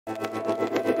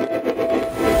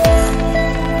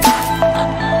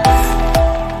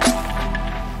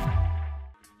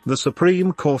The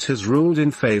Supreme Court has ruled in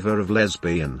favor of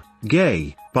lesbian,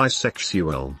 gay,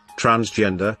 bisexual,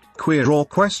 transgender, queer or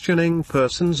questioning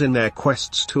persons in their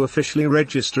quests to officially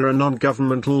register a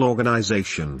non-governmental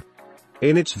organization.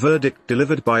 In its verdict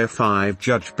delivered by a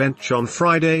 5-judge bench on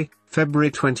Friday,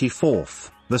 February 24,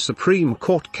 the Supreme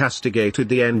Court castigated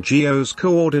the NGO's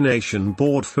Coordination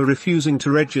Board for refusing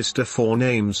to register 4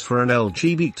 names for an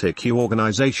LGBTQ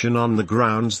organization on the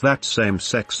grounds that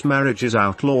same-sex marriage is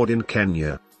outlawed in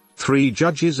Kenya. 3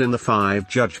 judges in the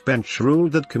 5-judge bench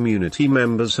ruled that community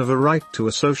members have a right to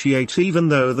associate even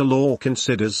though the law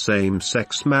considers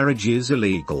same-sex marriage is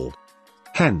illegal.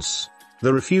 Hence,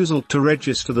 the refusal to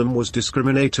register them was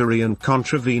discriminatory and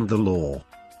contravened the law.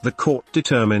 The court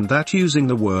determined that using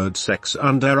the word sex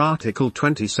under Article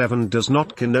 27 does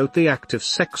not connote the act of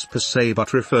sex per se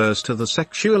but refers to the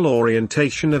sexual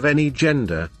orientation of any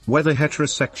gender, whether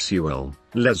heterosexual,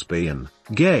 lesbian,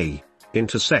 gay,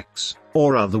 intersex,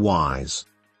 or otherwise.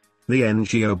 The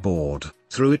NGO board,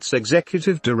 through its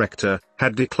executive director,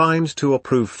 had declined to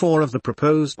approve 4 of the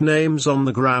proposed names on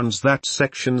the grounds that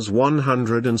sections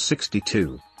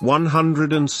 162,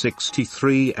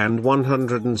 163 and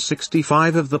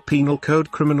 165 of the Penal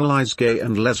Code criminalize gay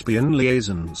and lesbian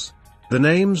liaisons. The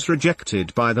names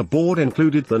rejected by the board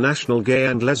included the National Gay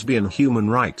and Lesbian Human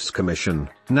Rights Commission,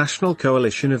 National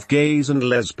Coalition of Gays and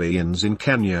Lesbians in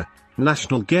Kenya,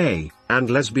 National Gay and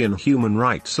Lesbian Human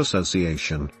Rights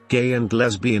Association, Gay and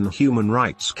Lesbian Human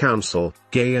Rights Council,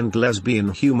 Gay and Lesbian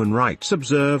Human Rights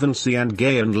Observancy and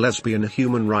Gay and Lesbian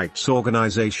Human Rights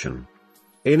Organization.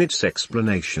 In its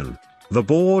explanation, the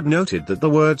board noted that the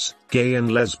words, gay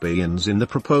and lesbians in the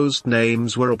proposed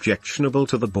names were objectionable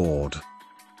to the board.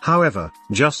 However,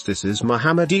 Justices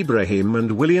Muhammad Ibrahim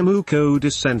and William Uko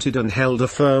dissented and held a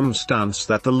firm stance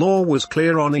that the law was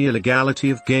clear on the illegality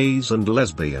of gays and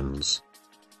lesbians.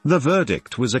 The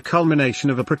verdict was a culmination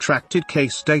of a protracted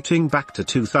case dating back to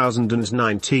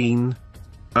 2019.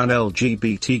 An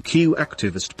LGBTQ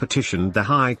activist petitioned the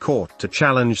High Court to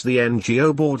challenge the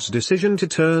NGO board's decision to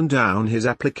turn down his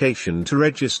application to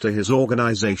register his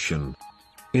organization.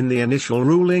 In the initial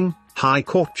ruling, High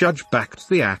Court judge backed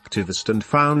the activist and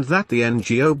found that the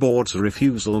NGO board's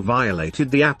refusal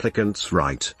violated the applicant's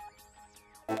right.